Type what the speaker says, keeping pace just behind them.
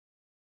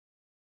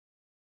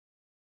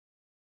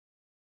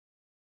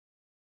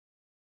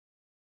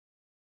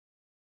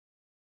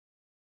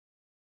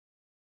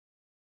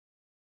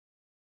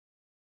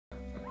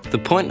The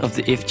point of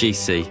the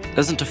FGC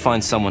isn't to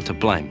find someone to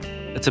blame.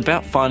 It's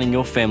about finding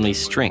your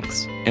family's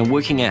strengths and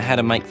working out how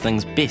to make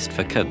things best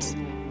for kids.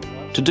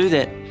 To do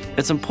that,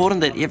 it's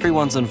important that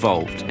everyone's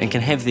involved and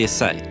can have their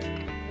say.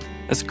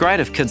 It's great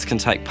if kids can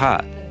take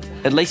part,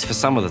 at least for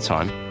some of the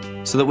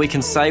time, so that we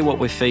can say what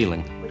we're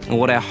feeling and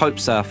what our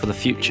hopes are for the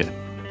future.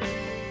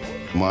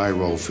 My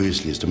role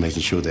firstly is to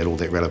making sure that all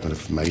that relevant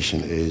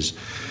information is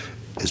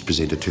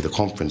presented to the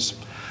conference.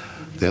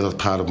 The other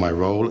part of my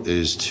role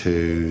is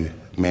to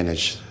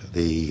manage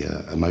the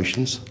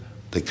emotions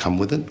that come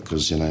with it,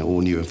 because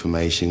all new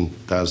information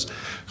does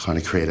kind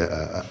of create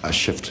a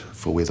shift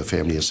for where the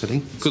family is sitting.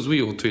 Because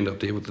we all turned up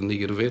there with a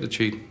negative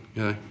attitude,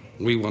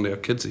 we want our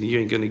kids and you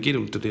ain't going to get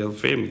them to the other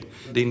family.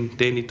 Then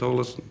Danny told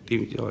us,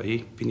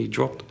 penny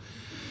dropped.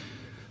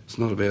 It's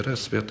not about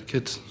us, it's about the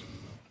kids.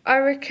 I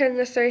reckon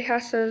the three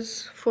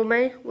houses for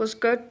me was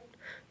good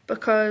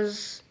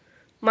because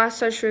my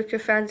social worker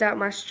found out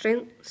my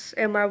strengths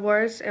and my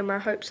worries and my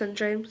hopes and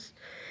dreams,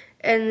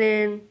 and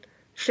then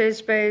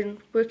she's been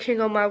working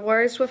on my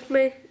worries with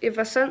me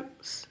ever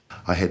since.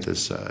 I had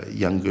this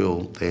young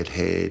girl that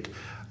had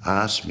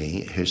asked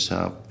me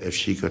herself if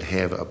she could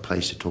have a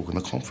place to talk in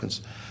the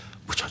conference,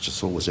 which I just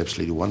thought was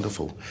absolutely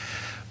wonderful.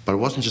 But it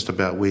wasn't just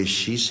about where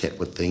she sat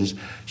with things.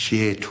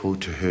 She had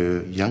talked to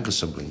her younger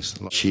siblings.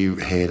 She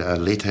had a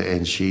letter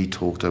and she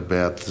talked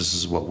about, this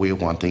is what we're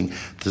wanting,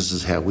 this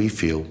is how we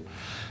feel.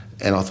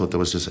 And I thought that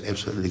was just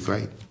absolutely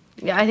great.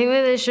 Yeah, I think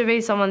that there should be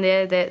someone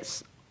there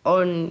that's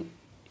on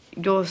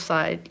your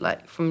side,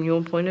 like from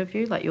your point of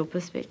view, like your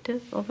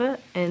perspective of it,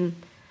 and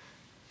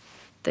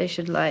they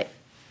should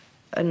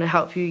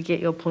help you get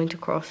your point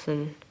across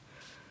and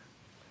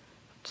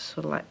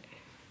sort of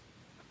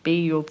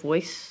be your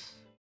voice.